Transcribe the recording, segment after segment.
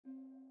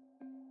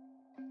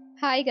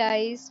Hi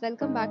guys,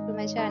 welcome back to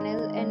my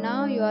channel and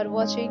now you are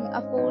watching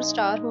a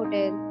 4-star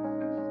hotel.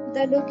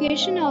 The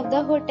location of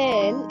the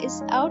hotel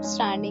is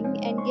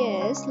outstanding and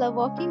guests love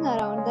walking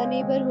around the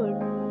neighborhood.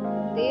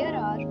 There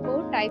are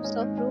 4 types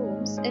of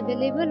rooms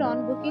available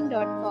on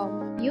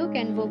booking.com. You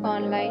can book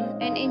online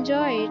and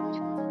enjoy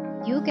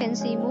it. You can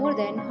see more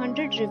than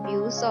 100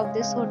 reviews of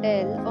this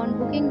hotel on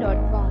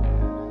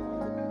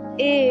booking.com.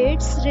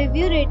 Its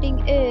review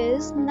rating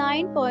is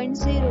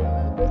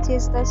 9.0, which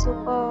is the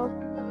superb.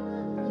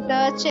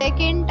 The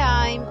check-in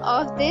time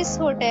of this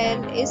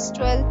hotel is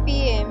 12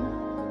 p.m.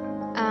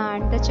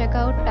 and the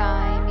checkout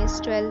time is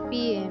 12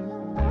 p.m.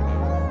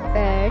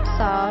 Pets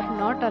are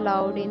not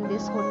allowed in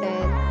this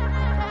hotel.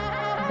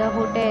 The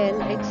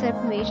hotel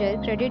accepts major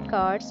credit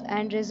cards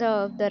and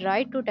reserves the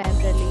right to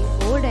temporarily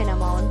hold an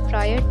amount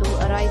prior to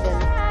arrival.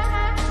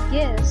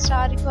 Guests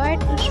are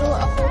required to show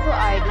a photo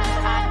ID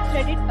and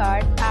credit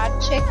card at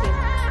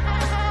check-in.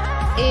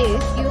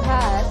 If you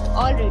have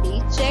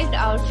already checked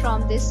out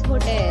from this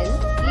hotel,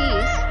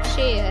 please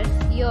share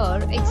your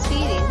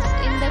experience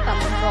in the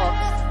comment box.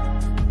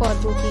 For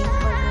booking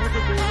or more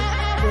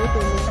details, go to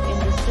link in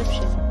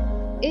description.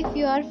 If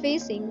you are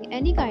facing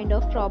any kind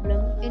of problem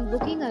in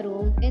booking a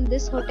room in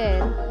this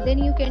hotel, then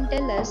you can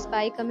tell us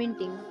by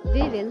commenting.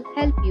 We will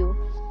help you.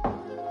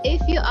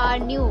 If you are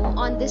new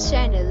on this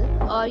channel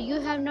or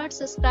you have not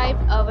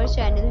subscribed our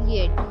channel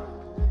yet,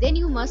 then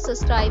you must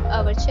subscribe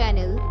our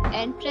channel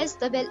and press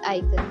the bell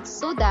icon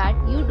so that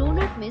you do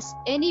not miss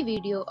any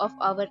video of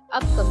our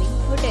upcoming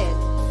hotel.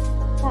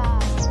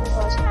 Thanks for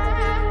watching the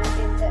video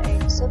till the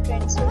end. So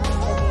friends, will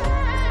meet again.